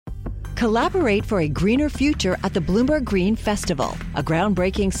Collaborate for a greener future at the Bloomberg Green Festival, a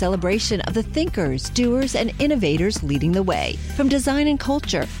groundbreaking celebration of the thinkers, doers, and innovators leading the way. From design and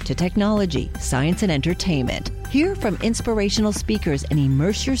culture to technology, science, and entertainment. Hear from inspirational speakers and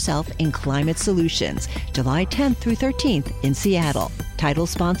immerse yourself in climate solutions. July 10th through 13th in Seattle. Title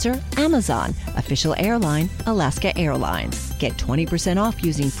sponsor, Amazon. Official airline, Alaska Airlines. Get 20% off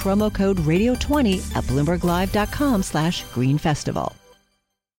using promo code radio20 at bloomberglive.com/greenfestival.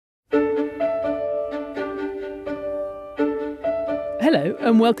 Hello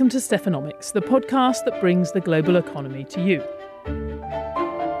and welcome to Stephanomics, the podcast that brings the global economy to you.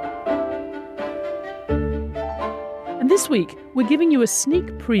 And this week, we're giving you a sneak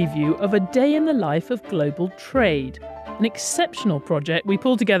preview of a day in the life of global trade, an exceptional project we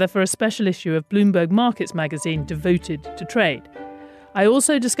pulled together for a special issue of Bloomberg Markets magazine devoted to trade. I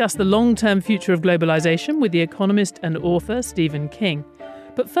also discuss the long-term future of globalization with the economist and author Stephen King.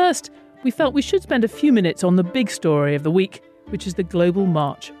 But first, we felt we should spend a few minutes on the big story of the week, which is the global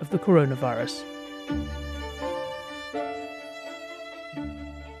march of the coronavirus.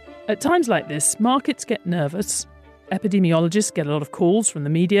 At times like this, markets get nervous, epidemiologists get a lot of calls from the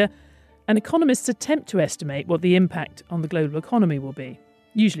media, and economists attempt to estimate what the impact on the global economy will be,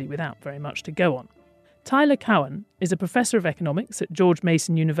 usually without very much to go on. Tyler Cowen is a professor of economics at George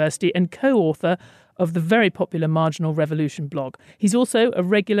Mason University and co-author of the very popular Marginal Revolution blog. He's also a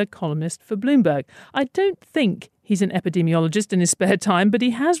regular columnist for Bloomberg. I don't think he's an epidemiologist in his spare time, but he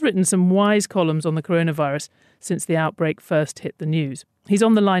has written some wise columns on the coronavirus since the outbreak first hit the news. He's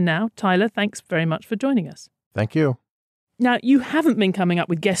on the line now. Tyler, thanks very much for joining us. Thank you. Now, you haven't been coming up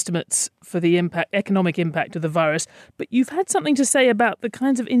with guesstimates for the economic impact of the virus, but you've had something to say about the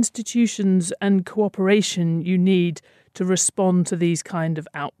kinds of institutions and cooperation you need to respond to these kind of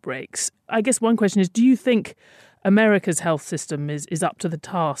outbreaks. I guess one question is, do you think America's health system is up to the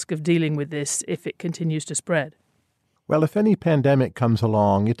task of dealing with this if it continues to spread? Well, if any pandemic comes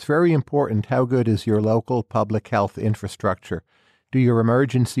along, it's very important how good is your local public health infrastructure. Do your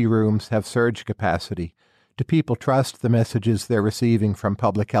emergency rooms have surge capacity? Do people trust the messages they're receiving from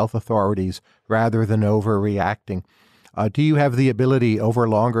public health authorities rather than overreacting? Do you have the ability over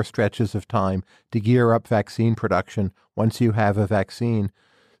longer stretches of time to gear up vaccine production once you have a vaccine?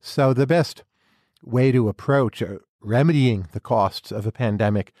 So the best way to approach remedying the costs of a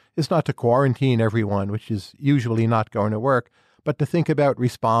pandemic is not to quarantine everyone, which is usually not going to work, but to think about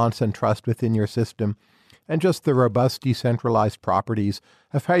response and trust within your system and just the robust decentralized properties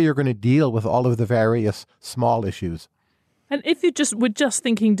of how you're going to deal with all of the various small issues. And if we're just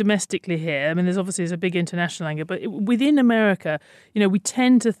thinking domestically here, I mean, there's obviously a big international angle, but within America, we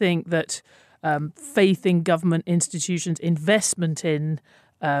tend to think that faith in government institutions, investment in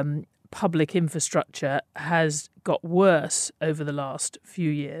public infrastructure has got worse over the last few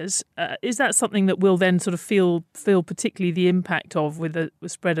years. Is that something that we'll then sort of feel particularly the impact of with the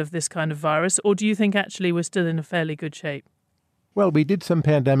spread of this kind of virus? Or do you think actually we're still in a fairly good shape? Well, we did some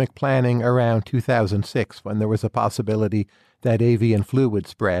pandemic planning around 2006 when there was a possibility that avian flu would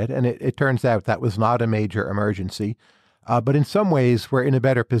spread. And it turns out that was not a major emergency. But in some ways, we're in a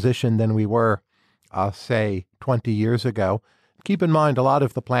better position than we were, say, 20 years ago. Keep in mind, a lot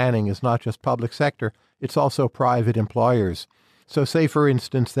of the planning is not just public sector, it's also private employers. So say, for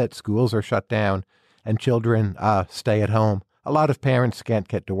instance, that schools are shut down and children stay at home. A lot of parents can't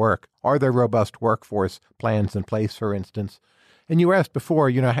get to work. Are there robust workforce plans in place, for instance? And you asked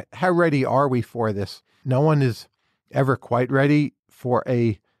before, how ready are we for this? No one is ever quite ready for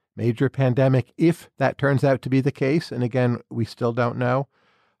a major pandemic if that turns out to be the case. And again, we still don't know.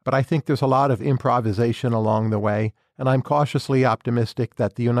 But I think there's a lot of improvisation along the way. And I'm cautiously optimistic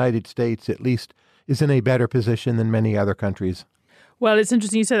that the United States, at least, is in a better position than many other countries. Well, it's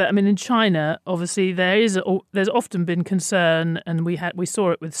interesting you say that. I mean, in China, obviously, there's often been concern, and we saw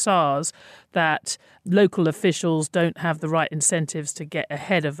it with SARS, that local officials don't have the right incentives to get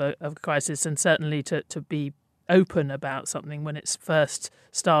ahead of a crisis and certainly to be open about something when it's first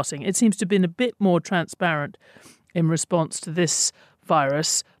starting. It seems to have been a bit more transparent in response to this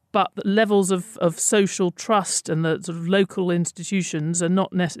virus, but the levels of social trust and the sort of local institutions is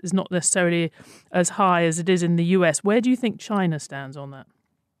not necessarily as high as it is in the US. Where do you think China stands on that?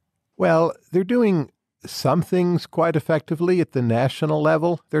 Well, they're doing some things quite effectively at the national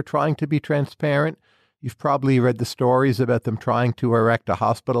level. They're trying to be transparent. You've probably read the stories about them trying to erect a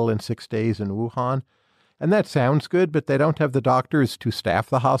hospital in 6 days in Wuhan. And that sounds good, but they don't have the doctors to staff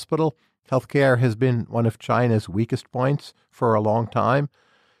the hospital. Healthcare has been one of China's weakest points for a long time.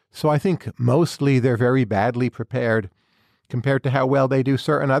 So I think mostly they're very badly prepared compared to how well they do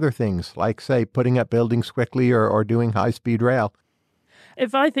certain other things, like, say, putting up buildings quickly or doing high-speed rail.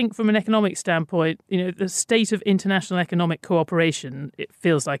 if I think from an economic standpoint, the state of international economic cooperation, it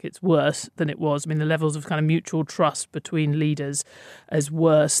feels like it's worse than it was. I mean, the levels of kind of mutual trust between leaders is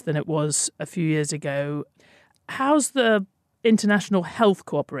worse than it was a few years ago. How's the international health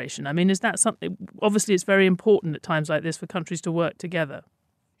cooperation? I mean, is that something, obviously it's very important at times like this for countries to work together.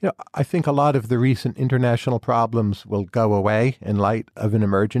 I think a lot of the recent international problems will go away in light of an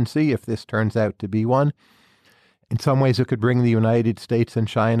emergency if this turns out to be one. In some ways, it could bring the United States and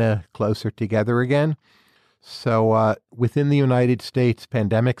China closer together again. So within the United States,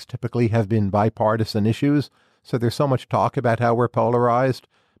 pandemics typically have been bipartisan issues. So there's so much talk about how we're polarized,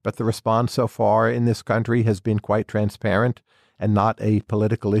 but the response so far in this country has been quite transparent and not a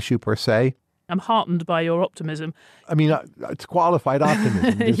political issue per se. I'm heartened by your optimism. I mean, it's qualified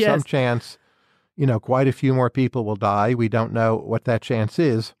optimism. There's Yes. some chance, quite a few more people will die. We don't know what that chance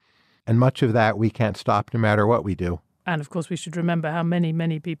is. And much of that we can't stop no matter what we do. And of course, we should remember how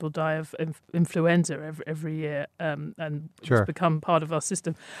many people die of influenza every year, and Sure. It's become part of our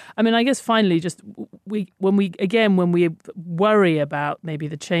system. I mean, I guess finally, just when we worry about maybe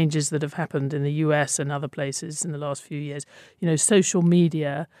the changes that have happened in the US and other places in the last few years, social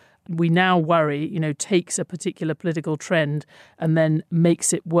media, we now worry, takes a particular political trend and then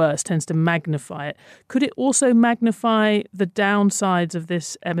makes it worse, tends to magnify it. Could it also magnify the downsides of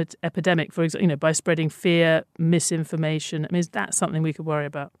this epidemic, for example, by spreading fear, misinformation? I mean, is that something we could worry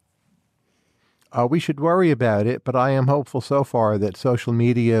about? We should worry about it, but I am hopeful so far that social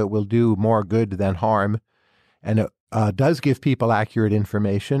media will do more good than harm. And it does give people accurate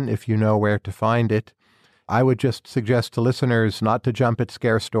information if you know where to find it. I would just suggest to listeners not to jump at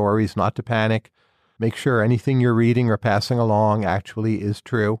scare stories, not to panic. Make sure anything you're reading or passing along actually is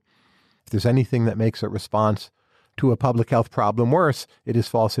true. If there's anything that makes a response to a public health problem worse, it is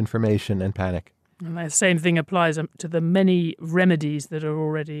false information and panic. And the same thing applies to the many remedies that are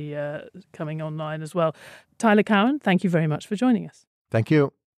already coming online as well. Tyler Cowen, thank you very much for joining us. Thank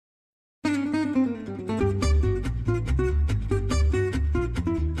you.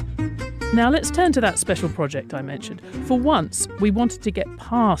 Now let's turn to that special project I mentioned. For once, we wanted to get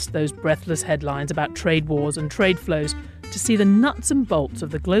past those breathless headlines about trade wars and trade flows to see the nuts and bolts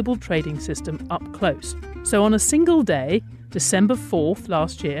of the global trading system up close. So on a single day, December 4th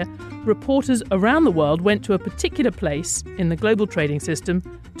last year, reporters around the world went to a particular place in the global trading system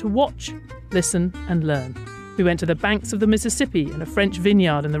to watch, listen and learn. We went to the banks of the Mississippi and a French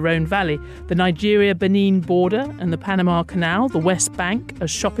vineyard in the Rhone Valley, the Nigeria-Benin border and the Panama Canal, the West Bank, a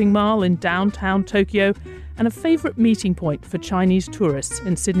shopping mall in downtown Tokyo, and a favourite meeting point for Chinese tourists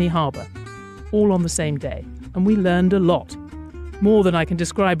in Sydney Harbour. All on the same day. And we learned a lot. More than I can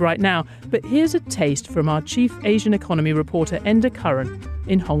describe right now, but here's a taste from our chief Asian economy reporter Enda Curran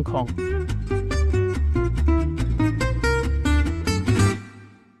in Hong Kong.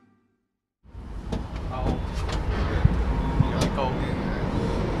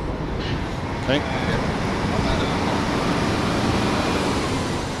 Okay.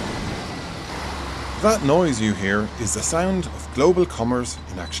 That noise you hear is the sound of global commerce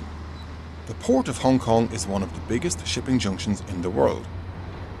in action. The Port of Hong Kong is one of the biggest shipping junctions in the world.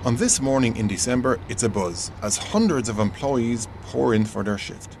 On this morning in December, it's a buzz as hundreds of employees pour in for their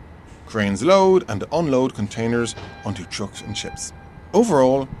shift. Cranes load and unload containers onto trucks and ships.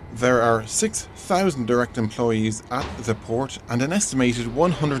 Overall, there are 6,000 direct employees at the port and an estimated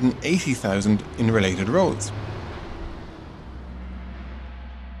 180,000 in related roles.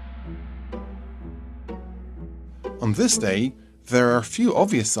 On this day, there are few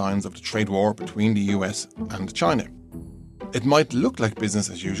obvious signs of the trade war between the US and China. It might look like business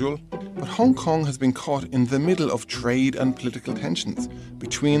as usual, but Hong Kong has been caught in the middle of trade and political tensions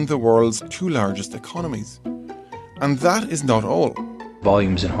between the world's two largest economies. And that is not all.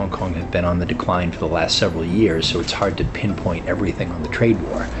 Volumes in Hong Kong have been on the decline for the last several years, so it's hard to pinpoint everything on the trade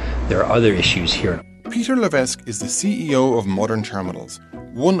war. There are other issues here. Peter Levesque is the CEO of Modern Terminals,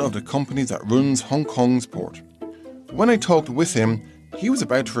 one of the companies that runs Hong Kong's port. When I talked with him, he was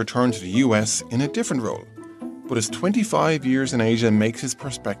about to return to the US in a different role, but his 25 years in Asia makes his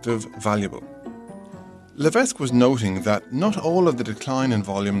perspective valuable. Levesque was noting that not all of the decline in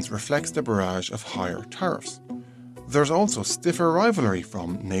volumes reflects the barrage of higher tariffs. There's also stiffer rivalry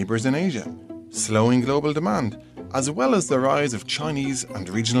from neighbours in Asia, slowing global demand, as well as the rise of Chinese and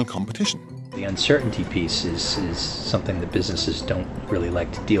regional competition. The uncertainty piece is something that businesses don't really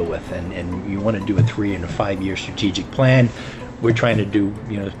like to deal with, and you want to do a 3 and a 5 year strategic plan. We're trying to do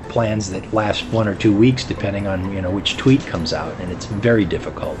plans that last 1 or 2 weeks depending on which tweet comes out, and it's very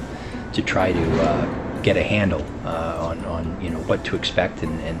difficult to try to get a handle on what to expect,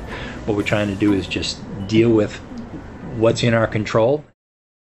 and what we're trying to do is just deal with what's in our control.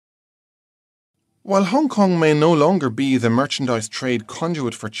 While Hong Kong may no longer be the merchandise trade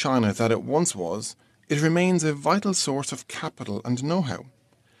conduit for China that it once was, it remains a vital source of capital and know-how.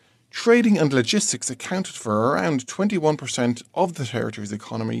 Trading and logistics accounted for around 21% of the territory's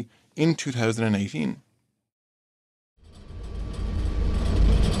economy in 2018.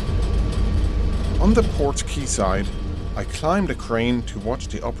 On the port's quayside, I climbed a crane to watch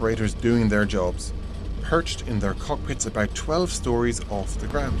the operators doing their jobs, perched in their cockpits about 12 stories off the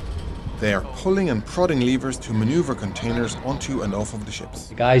ground. They are pulling and prodding levers to maneuver containers onto and off of the ships.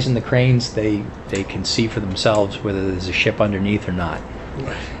 The guys in the cranes, they can see for themselves whether there's a ship underneath or not.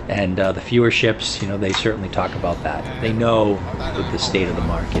 And the fewer ships, they certainly talk about that. They know what the state of the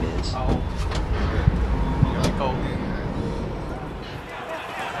market is.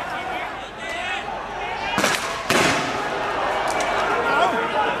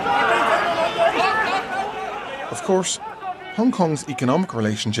 Of course, Hong Kong's economic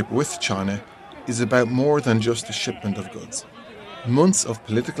relationship with China is about more than just the shipment of goods. Months of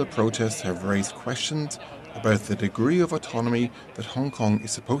political protests have raised questions about the degree of autonomy that Hong Kong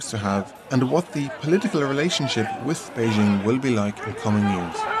is supposed to have and what the political relationship with Beijing will be like in coming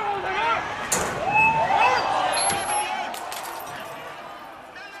years.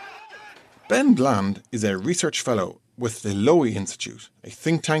 Ben Bland is a research fellow with the Lowy Institute, a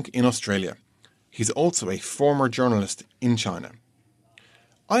think tank in Australia. He's also a former journalist in China.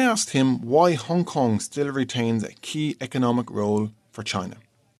 I asked him why Hong Kong still retains a key economic role for China.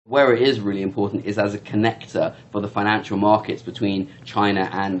 Where it is really important is as a connector for the financial markets between China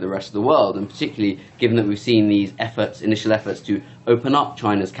and the rest of the world, and particularly given that we've seen these initial efforts to open up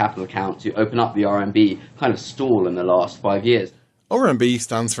China's capital account, to open up the RMB, kind of stall in the last 5 years. RMB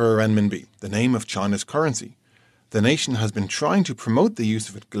stands for renminbi, the name of China's currency. The nation has been trying to promote the use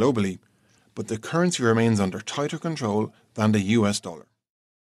of it globally, but the currency remains under tighter control than the US dollar.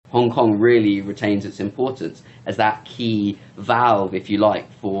 Hong Kong really retains its importance as that key valve, if you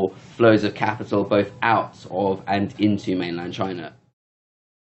like, for flows of capital both out of and into mainland China.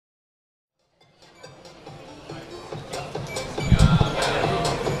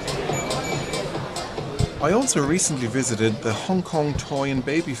 I also recently visited the Hong Kong Toy and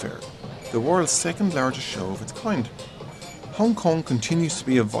Baby Fair, the world's second largest show of its kind. Hong Kong continues to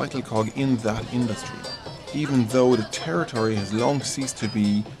be a vital cog in that industry, even though the territory has long ceased to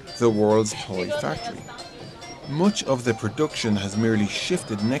be the world's toy factory. Much of the production has merely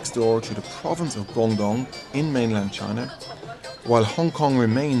shifted next door to the province of Guangdong in mainland China, while Hong Kong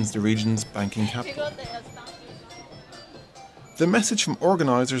remains the region's banking capital. The message from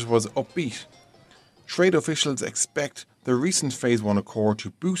organisers was upbeat. Trade officials expect the recent Phase 1 Accord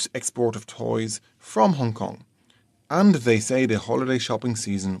to boost export of toys from Hong Kong, and they say the holiday shopping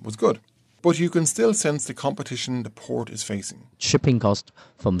season was good. But you can still sense the competition the port is facing. Shipping cost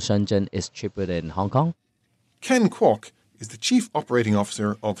from Shenzhen is cheaper than Hong Kong. Ken Kwok is the Chief Operating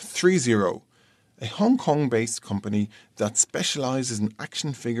Officer of 3Zero, a Hong Kong-based company that specialises in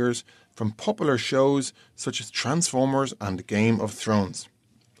action figures from popular shows such as Transformers and Game of Thrones.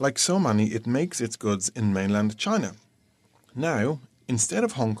 Like so many, it makes its goods in mainland China. Now, instead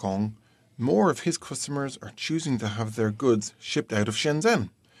of Hong Kong, more of his customers are choosing to have their goods shipped out of Shenzhen,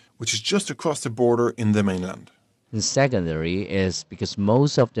 which is just across the border in the mainland. And secondary is because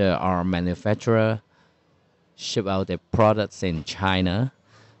most of our manufacturers ship out their products in China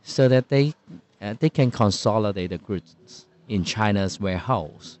so that they can consolidate the goods in China's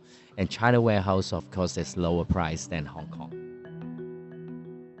warehouse. And China warehouse, of course, is lower price than Hong Kong.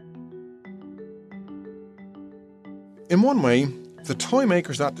 In one way, the toy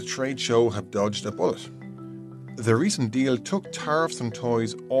makers at the trade show have dodged a bullet. The recent deal took tariffs on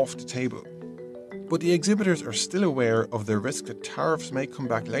toys off the table, but the exhibitors are still aware of the risk that tariffs may come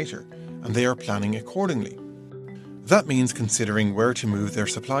back later, and they are planning accordingly. That means considering where to move their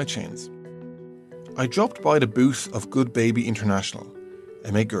supply chains. I dropped by the booth of Good Baby International,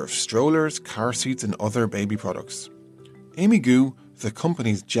 a maker of strollers, car seats and other baby products. Amy Gu, the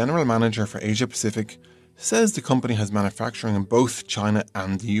company's general manager for Asia Pacific, says the company has manufacturing in both China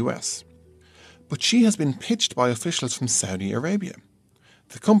and the US. But she has been pitched by officials from Saudi Arabia.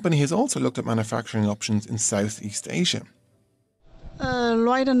 The company has also looked at manufacturing options in Southeast Asia.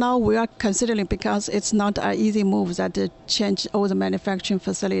 Right now we are considering, because it's not an easy move that change all the manufacturing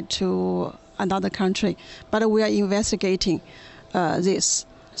facility to another country. But we are investigating this.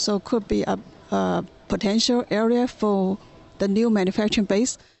 So could be a potential area for the new manufacturing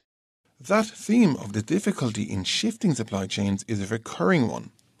base. That theme of the difficulty in shifting supply chains is a recurring one.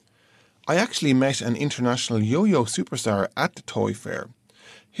 I actually met an international yo-yo superstar at the toy fair.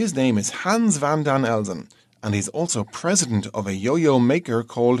 His name is Hans van den Elzen, and he's also president of a yo-yo maker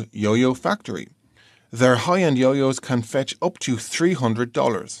called Yo-Yo Factory. Their high-end yo-yos can fetch up to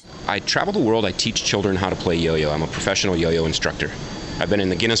 $300. I travel the world. I teach children how to play yo-yo. I'm a professional yo-yo instructor. I've been in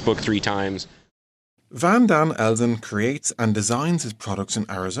the Guinness Book 3 times. Van Dan Elzen creates and designs his products in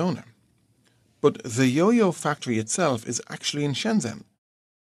Arizona. But the yo-yo factory itself is actually in Shenzhen.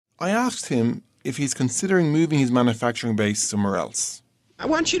 I asked him if he's considering moving his manufacturing base somewhere else. I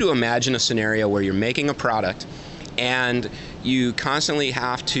want you to imagine a scenario where you're making a product and you constantly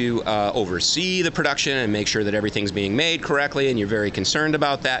have to oversee the production and make sure that everything's being made correctly, and you're very concerned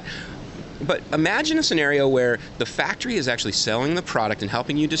about that. But imagine a scenario where the factory is actually selling the product and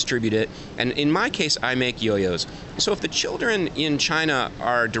helping you distribute it. And in my case, I make yo-yos. So if the children in China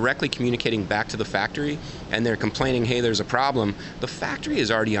are directly communicating back to the factory and they're complaining, hey, there's a problem, the factory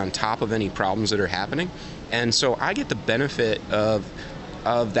is already on top of any problems that are happening. And so I get the benefit of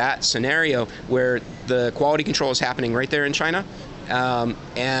that scenario where the quality control is happening right there in China.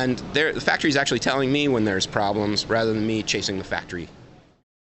 And the factory is actually telling me when there's problems rather than me chasing the factory.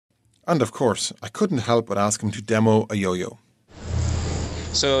 And of course, I couldn't help but ask him to demo a yo-yo.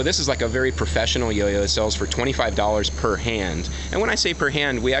 So this is like a very professional yo-yo. It sells for $25 per hand. And when I say per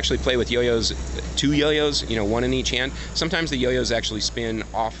hand, we actually play with yo-yos, 2 yo-yos, one in each hand. Sometimes the yo-yos actually spin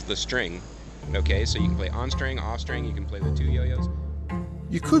off the string. Okay, so you can play on string, off string, you can play with 2 yo-yos.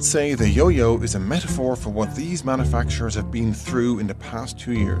 You could say the yo-yo is a metaphor for what these manufacturers have been through in the past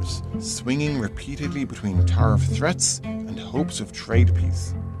 2 years, swinging repeatedly between tariff threats and hopes of trade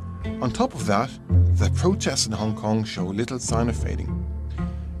peace. On top of that, the protests in Hong Kong show little sign of fading.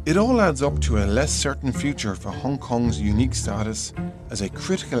 It all adds up to a less certain future for Hong Kong's unique status as a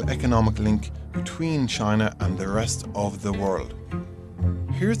critical economic link between China and the rest of the world.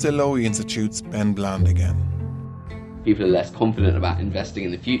 Here's the Lowy Institute's Ben Bland again. People are less confident about investing in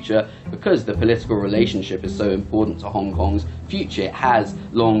the future because the political relationship is so important to Hong Kong's future. It has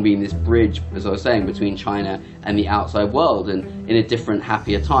long been this bridge, as I was saying, between China and the outside world, and in a different,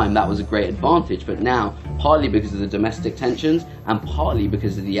 happier time that was a great advantage. But now, partly because of the domestic tensions and partly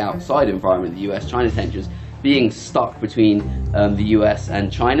because of the outside environment, the US-China tensions, being stuck between the US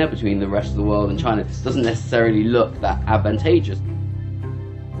and China, between the rest of the world and China, doesn't necessarily look that advantageous.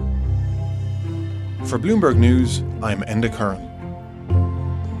 For Bloomberg News, I'm Enda Curran.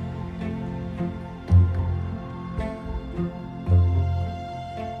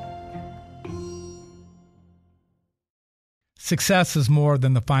 Success is more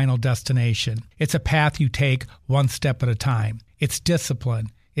than the final destination. It's a path you take one step at a time. It's discipline,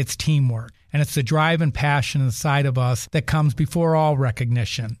 it's teamwork, and it's the drive and passion inside of us that comes before all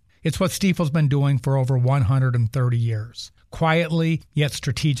recognition. It's what Stifel's been doing for over 130 years. Quietly, yet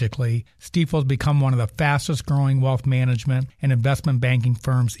strategically, Stifel's become one of the fastest growing wealth management and investment banking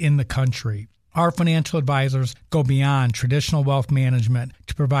firms in the country. Our financial advisors go beyond traditional wealth management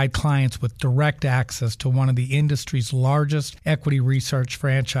to provide clients with direct access to one of the industry's largest equity research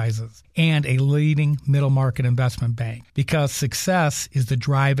franchises and a leading middle market investment bank. Because success is the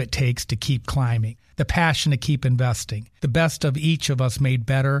drive it takes to keep climbing, the passion to keep investing, the best of each of us made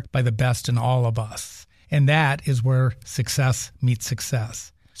better by the best in all of us. And that is where success meets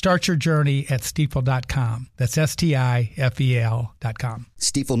success. Start your journey at Stifel.com. That's STIFEL.com.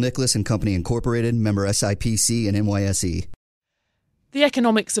 Stifel Nicholas and Company Incorporated, member SIPC and NYSE. The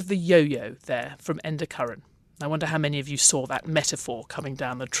economics of the yo-yo there from Enda Curran. I wonder how many of you saw that metaphor coming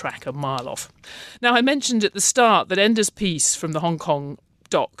down the track a mile off. Now, I mentioned at the start that Enda's piece from the Hong Kong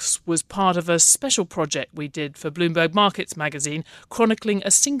Docs was part of a special project we did for Bloomberg Markets magazine, chronicling a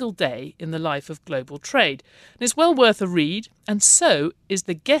single day in the life of global trade. And it's well worth a read, and so is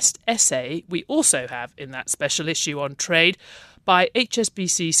the guest essay we also have in that special issue on trade by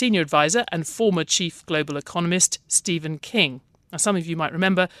HSBC senior advisor and former chief global economist Stephen King. Now, some of you might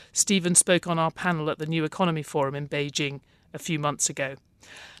remember Stephen spoke on our panel at the New Economy Forum in Beijing a few months ago.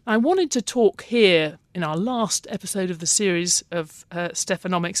 I wanted to talk here in our last episode of the series of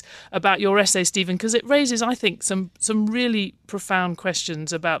Stephanomics about your essay, Stephen, because it raises, I think, some really profound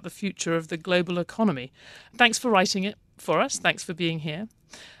questions about the future of the global economy. Thanks for writing it for us. Thanks for being here.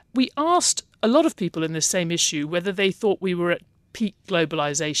 We asked a lot of people in this same issue whether they thought we were at peak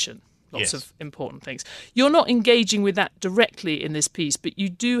globalization. Lots of important things. You're not engaging with that directly in this piece, but you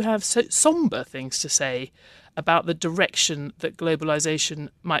do have somber things to say about the direction that globalization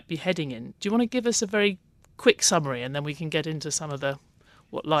might be heading in. Do you want to give us a very quick summary, and then we can get into some of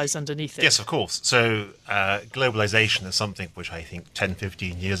what lies underneath it? Yes, of course. So globalization is something which I think 10,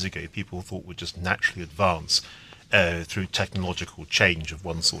 15 years ago people thought would just naturally advance through technological change of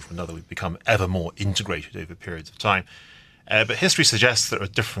one sort or another. We've become ever more integrated over periods of time. But history suggests there are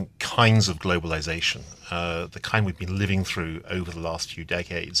different kinds of globalization. The kind we've been living through over the last few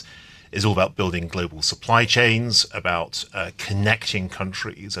decades is all about building global supply chains, about connecting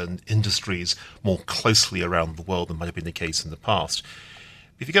countries and industries more closely around the world than might have been the case in the past.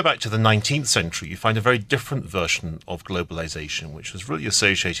 If you go back to the 19th century, you find a very different version of globalization, which was really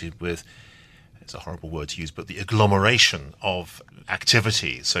associated with, it's a horrible word to use, but the agglomeration of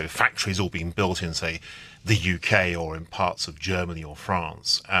activity. So factories all being built in, say, the UK or in parts of Germany or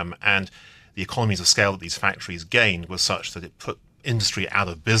France. And the economies of scale that these factories gained were such that it put industry out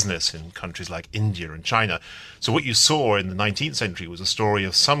of business in countries like India and China. So what you saw in the 19th century was a story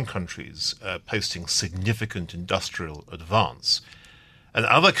of some countries posting significant industrial advance, and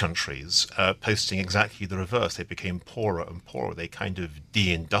other countries posting exactly the reverse. They became poorer and poorer. They kind of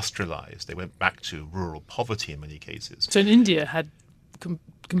deindustrialized. They went back to rural poverty in many cases. So in India had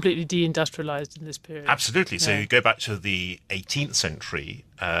completely deindustrialized in this period. Absolutely. So you go back to the 18th century,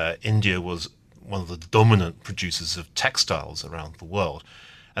 India was one of the dominant producers of textiles around the world.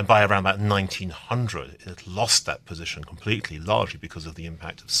 And by around about 1900, it had lost that position completely, largely because of the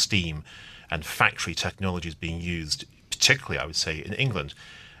impact of steam and factory technologies being used, particularly, I would say, in England.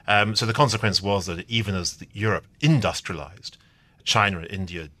 So the consequence was that even as Europe industrialized, China and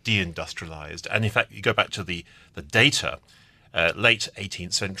India deindustrialized. And in fact, you go back to the data, late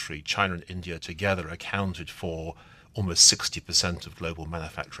 18th century, China and India together accounted for almost 60% of global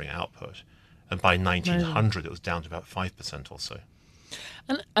manufacturing output. And by 1900, it was down to about 5% or so.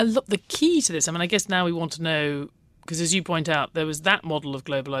 And look, the key to this, I mean, I guess now we want to know, because as you point out, there was that model of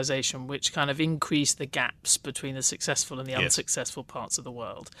globalization which kind of increased the gaps between the successful and the unsuccessful parts of the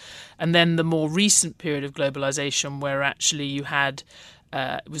world. And then the more recent period of globalization where actually you had,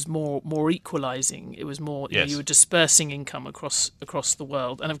 it was more equalizing. It was more, you were dispersing income across the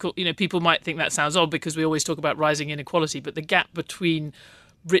world. And of course, people might think that sounds odd because we always talk about rising inequality, but the gap between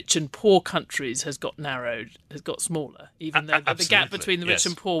rich and poor countries has got narrowed, has got smaller, even though the gap between the rich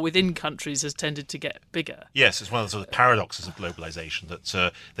and poor within countries has tended to get bigger. Yes, it's one of the sort of paradoxes of globalization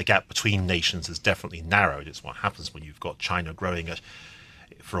that the gap between nations has definitely narrowed. It's what happens when you've got China growing at,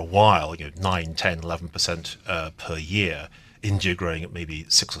 for a while, 9, 10, 11% per year, India growing at maybe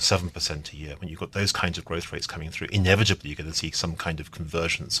 6 or 7% a year. When you've got those kinds of growth rates coming through, inevitably you're going to see some kind of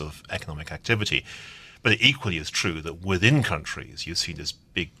convergence of economic activity. But it equally is true that within countries, you see this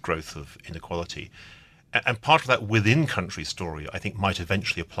big growth of inequality. And part of that within country story, I think, might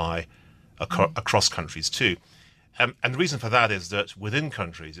eventually apply across countries too. And the reason for that is that within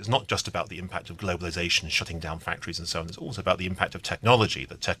countries, it's not just about the impact of globalization, shutting down factories and so on. It's also about the impact of technology.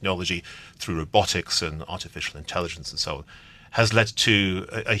 That technology, through robotics and artificial intelligence and so on, has led to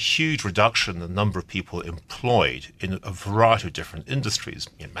a huge reduction in the number of people employed in a variety of different industries,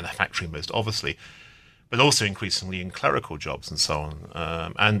 manufacturing most obviously, but also increasingly in clerical jobs and so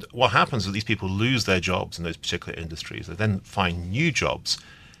on. And what happens is these people lose their jobs in those particular industries. They then find new jobs,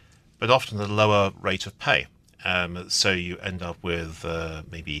 but often at a lower rate of pay. So you end up with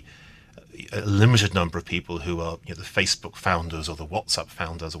maybe a limited number of people who are the Facebook founders or the WhatsApp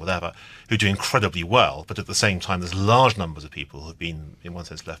founders or whatever, who do incredibly well, but at the same time there's large numbers of people who have been, in one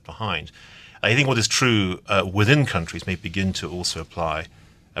sense, left behind. I think what is true within countries may begin to also apply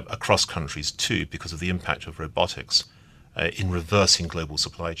across countries too, because of the impact of robotics in reversing global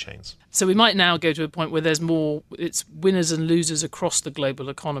supply chains. So we might now go to a point where there's more, it's winners and losers across the global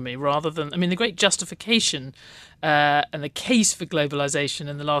economy rather than, the great justification and the case for globalization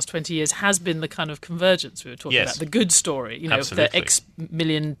in the last 20 years has been the kind of convergence we were talking about, the good story. The X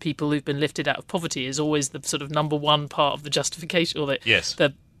million people who've been lifted out of poverty is always the sort of number one part of the justification, or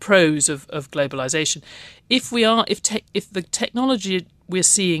the pros of globalization. If the technology we're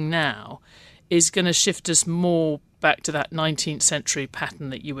seeing now is going to shift us more back to that 19th century pattern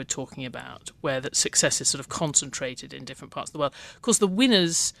that you were talking about, where that success is sort of concentrated in different parts of the world. Of course,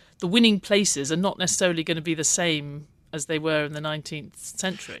 the winning places are not necessarily going to be the same as they were in the 19th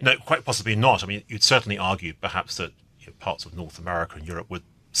century. No, quite possibly not. You'd certainly argue perhaps that parts of North America and Europe would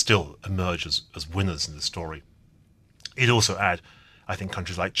still emerge as winners in the story. You'd also add, I think,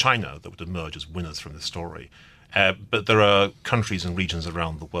 countries like China that would emerge as winners from the story. But there are countries and regions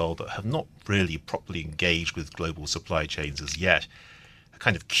around the world that have not really properly engaged with global supply chains as yet,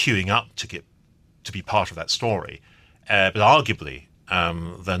 kind of queuing up to be part of that story. But arguably,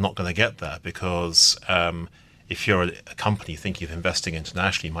 they're not going to get there because if you're a company thinking of investing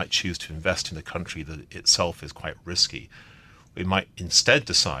internationally, you might choose to invest in a country that itself is quite risky. We might instead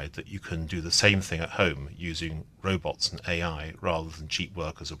decide that you can do the same thing at home using robots and AI rather than cheap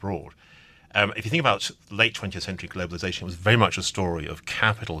workers abroad. If you think about late 20th century globalization, it was very much a story of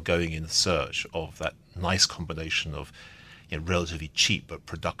capital going in search of that nice combination of relatively cheap but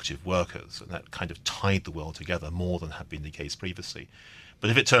productive workers, and that kind of tied the world together more than had been the case previously. But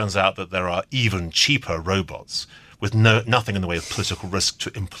if it turns out that there are even cheaper robots with nothing in the way of political risk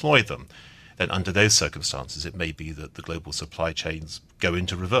to employ them, then under those circumstances, it may be that the global supply chains go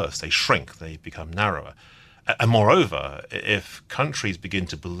into reverse. They shrink, they become narrower. And moreover, if countries begin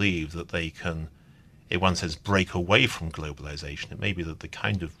to believe that they can, in one sense, break away from globalization, it may be that the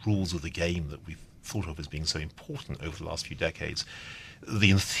kind of rules of the game that we've thought of as being so important over the last few decades,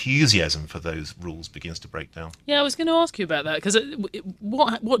 the enthusiasm for those rules begins to break down. Yeah, I was going to ask you about that, because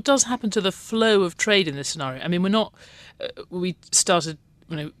what does happen to the flow of trade in this scenario? I mean, we started,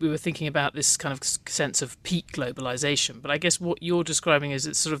 we were thinking about this kind of sense of peak globalization, but I guess what you're describing is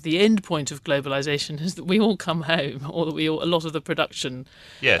it's sort of the end point of globalization is that we all come home, or that a lot of the production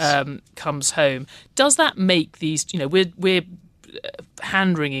comes home. Does that make these, we're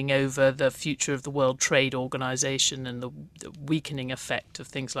hand-wringing over the future of the World Trade Organization and the weakening effect of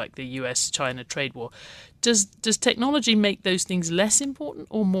things like the US-China trade war. Does technology make those things less important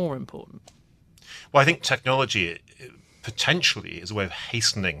or more important? Well, I think technology potentially is a way of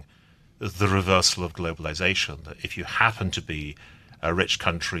hastening the reversal of globalization. That if you happen to be a rich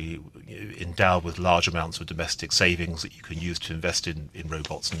country endowed with large amounts of domestic savings that you can use to invest in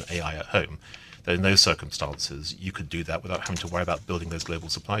robots and AI at home, that in those circumstances, you could do that without having to worry about building those global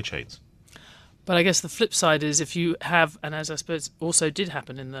supply chains. But I guess the flip side is if you have, and as I suppose also did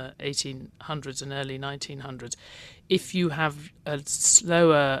happen in the 1800s and early 1900s, if you have a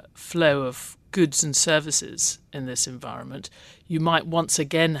slower flow of goods and services in this environment, you might once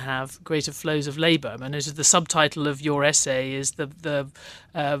again have greater flows of labour. I mean, the subtitle of your essay is the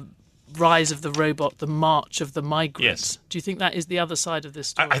rise of the robot, the march of the migrants. Yes. Do you think that is the other side of this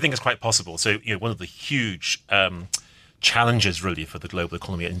story? I think it's quite possible. So, one of the huge challenges really for the global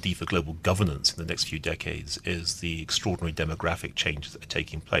economy and indeed for global governance in the next few decades is the extraordinary demographic changes that are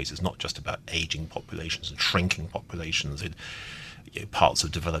taking place. It's not just about aging populations and shrinking populations in parts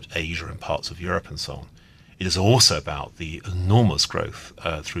of developed Asia and parts of Europe and so on. It is also about the enormous growth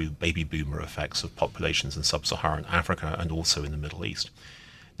through baby boomer effects of populations in sub-Saharan Africa and also in the Middle East.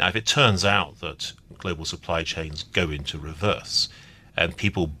 Now, if it turns out that global supply chains go into reverse and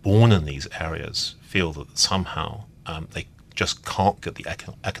people born in these areas feel that somehow they just can't get the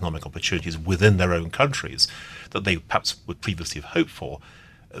economic opportunities within their own countries that they perhaps would previously have hoped for,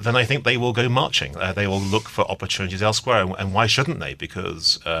 then I think they will go marching. They will look for opportunities elsewhere. And why shouldn't they?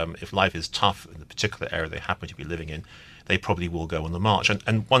 Because if life is tough in the particular area they happen to be living in, they probably will go on the march.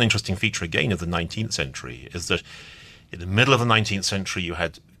 And one interesting feature, again, of the 19th century is that in the middle of the 19th century, you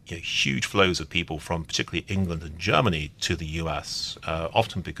had huge flows of people from particularly England and Germany to the US,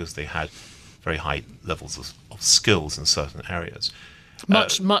 often because they had very high levels of skills in certain areas.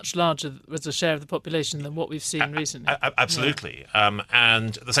 Much larger as a share of the population than what we've seen recently. Absolutely. Yeah.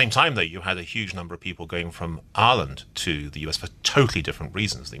 And at the same time, though, you had a huge number of people going from Ireland to the US for totally different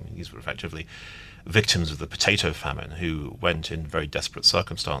reasons. These were effectively victims of the potato famine who went in very desperate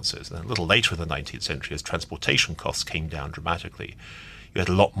circumstances. And a little later in the 19th century, as transportation costs came down dramatically, you had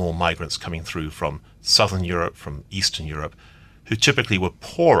a lot more migrants coming through from Southern Europe, from Eastern Europe, who typically were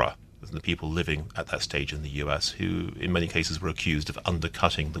poorer than the people living at that stage in the US, who in many cases were accused of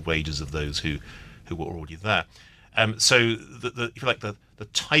undercutting the wages of those who were already there. So if you like, the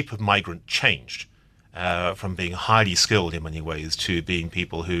type of migrant changed from being highly skilled in many ways to being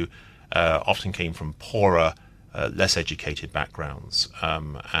people who often came from poorer, less educated backgrounds.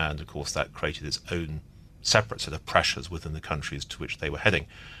 And of course that created its own separate set of pressures within the countries to which they were heading.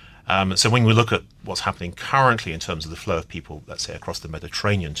 So when we look at what's happening currently in terms of the flow of people, let's say, across the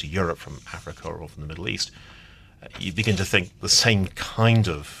Mediterranean to Europe from Africa or from the Middle East, you begin to think the same kind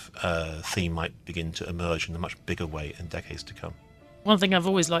of theme might begin to emerge in a much bigger way in decades to come. One thing I've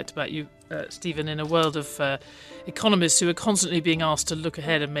always liked about you, Stephen, in a world of economists who are constantly being asked to look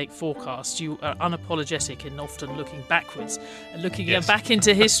ahead and make forecasts, you are unapologetic in often looking backwards and looking back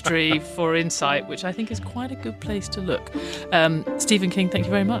into history for insight, which I think is quite a good place to look. Stephen King, thank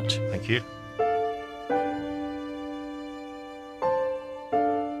you very much. Thank you.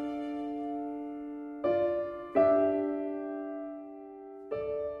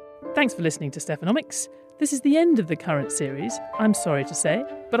 Thanks for listening to Stephanomics. This is the end of the current series, I'm sorry to say,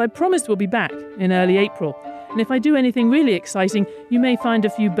 but I promised we'll be back in early April. And if I do anything really exciting, you may find a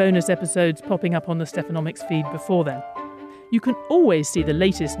few bonus episodes popping up on the Stephanomics feed before then. You can always see the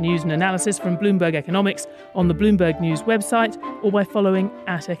latest news and analysis from Bloomberg Economics on the Bloomberg News website or by following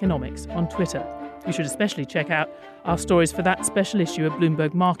 @Economics on Twitter. You should especially check out our stories for that special issue of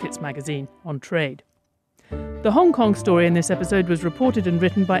Bloomberg Markets magazine on trade. The Hong Kong story in this episode was reported and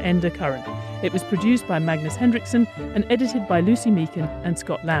written by Enda Curran. It was produced by Magnus Hendrickson and edited by Lucy Meakin and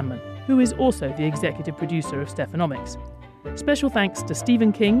Scott Landman, who is also the executive producer of Stephanomics. Special thanks to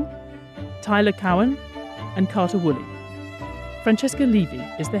Stephen King, Tyler Cowen, and Carter Woolley. Francesca Levy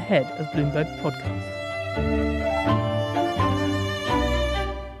is the head of Bloomberg Podcast.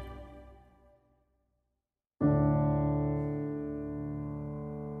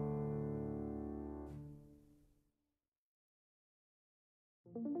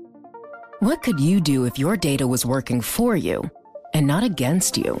 What could you do if your data was working for you and not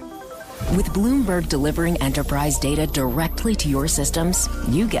against you? With Bloomberg delivering enterprise data directly to your systems,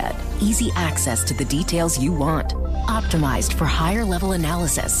 you get easy access to the details you want, optimized for higher-level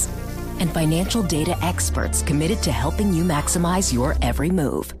analysis, and financial data experts committed to helping you maximize your every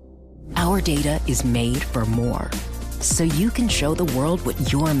move. Our data is made for more, so you can show the world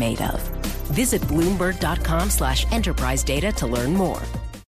what you're made of. Visit Bloomberg.com/enterprise data to learn more.